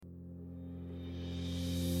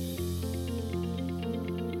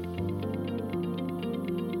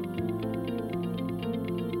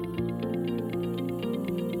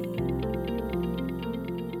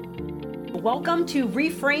Welcome to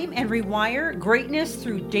Reframe and Rewire Greatness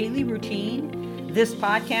Through Daily Routine. This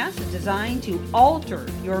podcast is designed to alter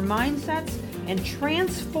your mindsets and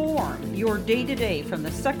transform your day-to-day from the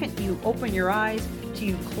second you open your eyes to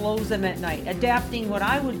you close them at night, adapting what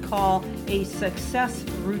I would call a success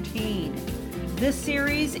routine. This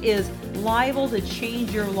series is liable to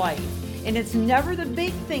change your life, and it's never the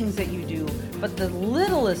big things that you do, but the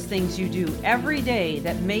littlest things you do every day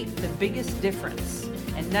that make the biggest difference.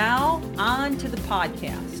 And now, on to the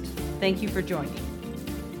podcast. Thank you for joining.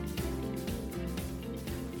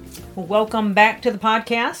 Welcome back to the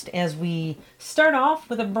podcast as we start off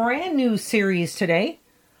with a brand new series today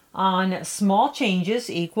on small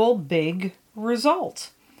changes equal big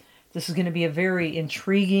results. This is going to be a very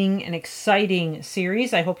intriguing and exciting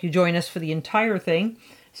series. I hope you join us for the entire thing,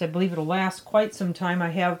 as I believe it'll last quite some time.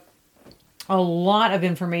 I have a lot of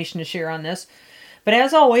information to share on this. But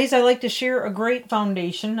as always, I like to share a great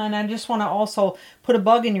foundation, and I just want to also put a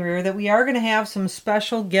bug in your ear that we are going to have some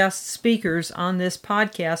special guest speakers on this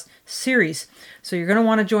podcast series. So you're going to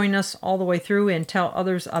want to join us all the way through and tell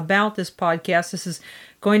others about this podcast. This is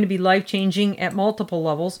going to be life-changing at multiple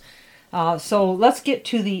levels. So let's get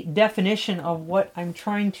to the definition of what I'm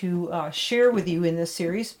trying to share with you in this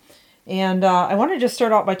series. And I want to just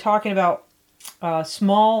start out by talking about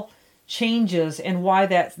small changes and why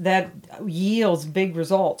that yields big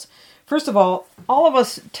results. First of all of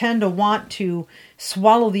us tend to want to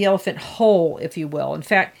swallow the elephant whole, if you will. In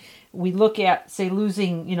fact, we look at, say,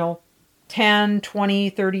 losing, 10, 20,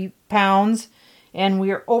 30 pounds, and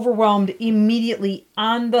we are overwhelmed immediately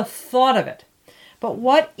on the thought of it. But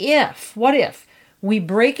what if we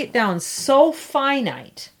break it down so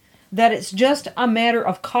finite that it's just a matter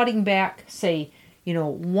of cutting back, say,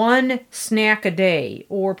 one snack a day,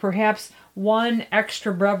 or perhaps one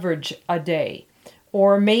extra beverage a day.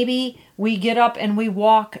 Or maybe we get up and we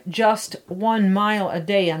walk just 1 mile a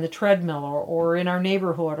day on the treadmill or in our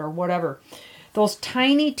neighborhood or whatever. Those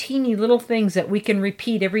tiny, teeny little things that we can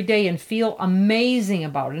repeat every day and feel amazing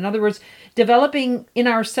about. In other words, developing in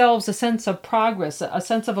ourselves a sense of progress, a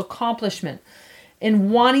sense of accomplishment,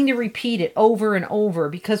 and wanting to repeat it over and over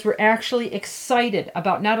because we're actually excited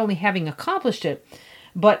about not only having accomplished it,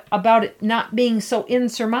 but about it not being so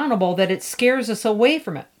insurmountable that it scares us away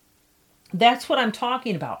from it. That's what I'm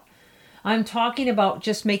talking about. I'm talking about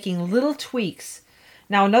just making little tweaks.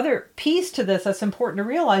 Now, another piece to this that's important to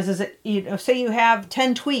realize is that, say you have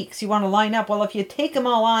 10 tweaks you want to line up. Well, if you take them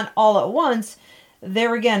all on all at once,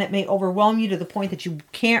 there again, it may overwhelm you to the point that you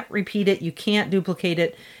can't repeat it, you can't duplicate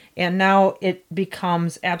it, and now it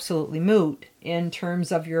becomes absolutely moot in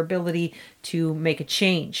terms of your ability to make a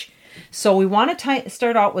change. So we want to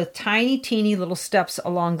start out with tiny, teeny little steps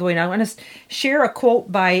along the way. Now I want to share a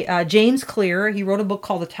quote by James Clear. He wrote a book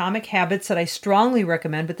called Atomic Habits that I strongly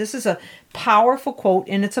recommend, but this is a powerful quote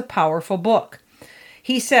and it's a powerful book.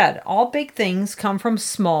 He said, "All big things come from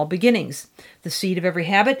small beginnings. The seed of every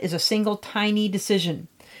habit is a single tiny decision.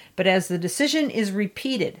 But as the decision is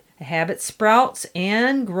repeated, the habit sprouts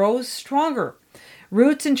and grows stronger.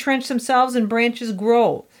 Roots entrench themselves and branches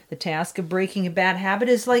grow. The task of breaking a bad habit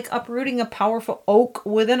is like uprooting a powerful oak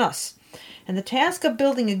within us. And the task of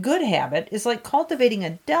building a good habit is like cultivating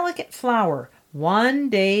a delicate flower, one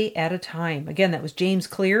day at a time." Again, that was James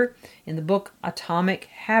Clear in the book Atomic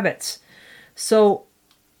Habits. So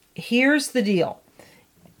here's the deal.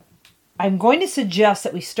 I'm going to suggest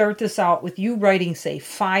that we start this out with you writing, say,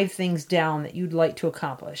 5 things down that you'd like to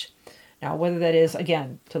accomplish. Now, whether that is,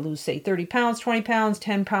 again, to lose, say, 30 pounds, 20 pounds,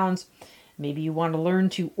 10 pounds, maybe you want to learn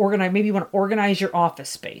to organize, maybe you want to organize your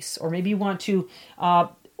office space, or maybe you want to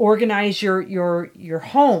organize your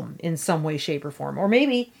home in some way, shape, or form, or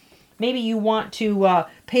maybe you want to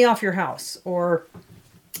pay off your house, or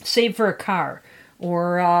save for a car,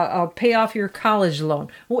 or pay off your college loan.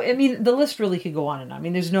 Well, I mean, the list really could go on and on. I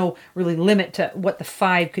mean, there's no really limit to what the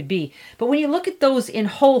 5 could be. But when you look at those in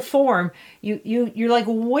whole form, you're like,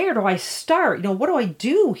 where do I start? What do I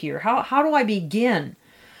do here? How do I begin?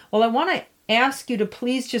 Well, I want to ask you to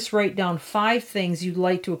please just write down 5 things you'd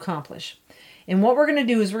like to accomplish. And what we're going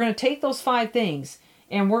to do is we're going to take those 5 things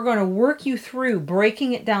and we're going to work you through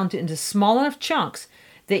breaking it down into small enough chunks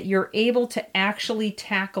that you're able to actually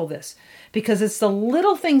tackle this. Because it's the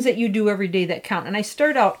little things that you do every day that count. And I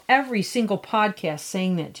start out every single podcast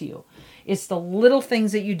saying that to you. It's the little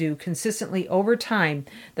things that you do consistently over time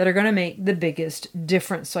that are going to make the biggest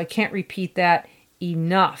difference. So I can't repeat that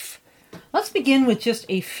enough. Let's begin with just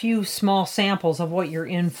a few small samples of what you're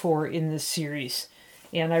in for in this series.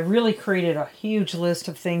 And I really created a huge list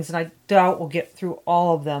of things, and I doubt we'll get through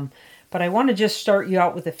all of them. But I want to just start you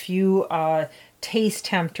out with a few taste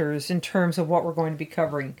tempters in terms of what we're going to be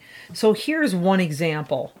covering. So here's one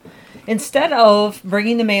example. Instead of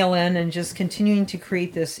bringing the mail in and just continuing to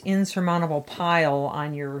create this insurmountable pile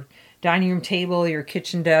on your dining room table, your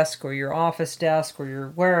kitchen desk, or your office desk, or your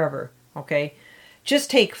wherever, okay? Just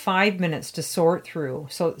take 5 minutes to sort through.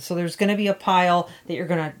 So there's going to be a pile that you're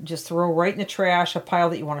going to just throw right in the trash, a pile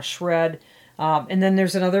that you want to shred, and then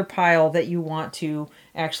there's another pile that you want to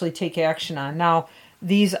actually take action on. Now,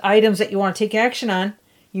 these items that you want to take action on,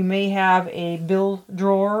 you may have a bill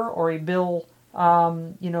drawer or a bill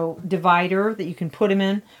divider that you can put them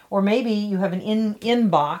in, or maybe you have an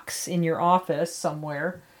inbox in your office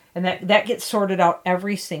somewhere, and that gets sorted out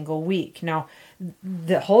every single week. Now,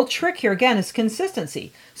 the whole trick here, again, is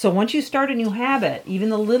consistency. So once you start a new habit, even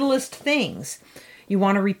the littlest things, you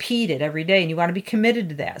want to repeat it every day, and you want to be committed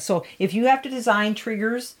to that. So if you have to design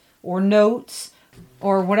triggers or notes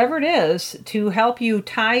or whatever it is to help you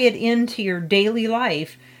tie it into your daily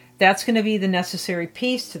life, that's going to be the necessary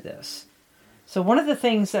piece to this. So one of the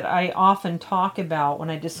things that I often talk about when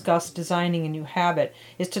I discuss designing a new habit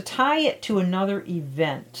is to tie it to another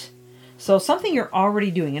event. So something you're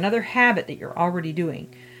already doing, another habit that you're already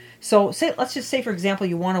doing. So let's just say, for example,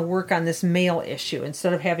 you want to work on this mail issue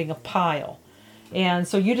instead of having a pile. And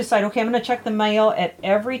so you decide, okay, I'm going to check the mail at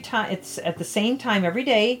every time. It's at the same time every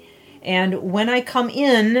day. And when I come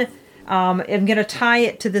in, I'm going to tie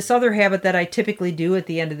it to this other habit that I typically do at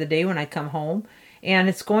the end of the day when I come home. And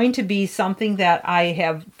it's going to be something that I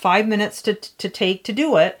have 5 minutes to take to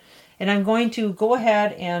do it. And I'm going to go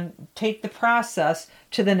ahead and take the process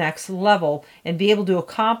to the next level and be able to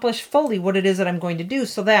accomplish fully what it is that I'm going to do,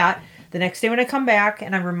 so that the next day when I come back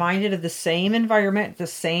and I'm reminded of the same environment at the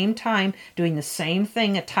same time, doing the same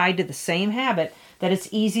thing tied to the same habit, that it's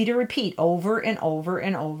easy to repeat over and over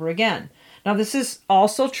and over again. Now, this is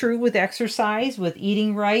also true with exercise, with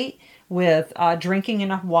eating right, with drinking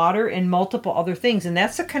enough water, and multiple other things. And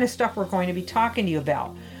that's the kind of stuff we're going to be talking to you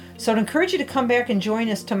about. So I'd encourage you to come back and join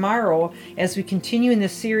us tomorrow as we continue in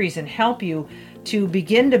this series and help you to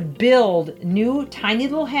begin to build new tiny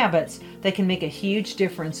little habits that can make a huge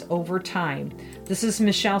difference over time. This is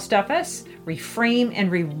Michelle Steffes. Reframe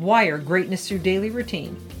and rewire greatness through daily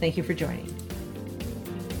routine. Thank you for joining.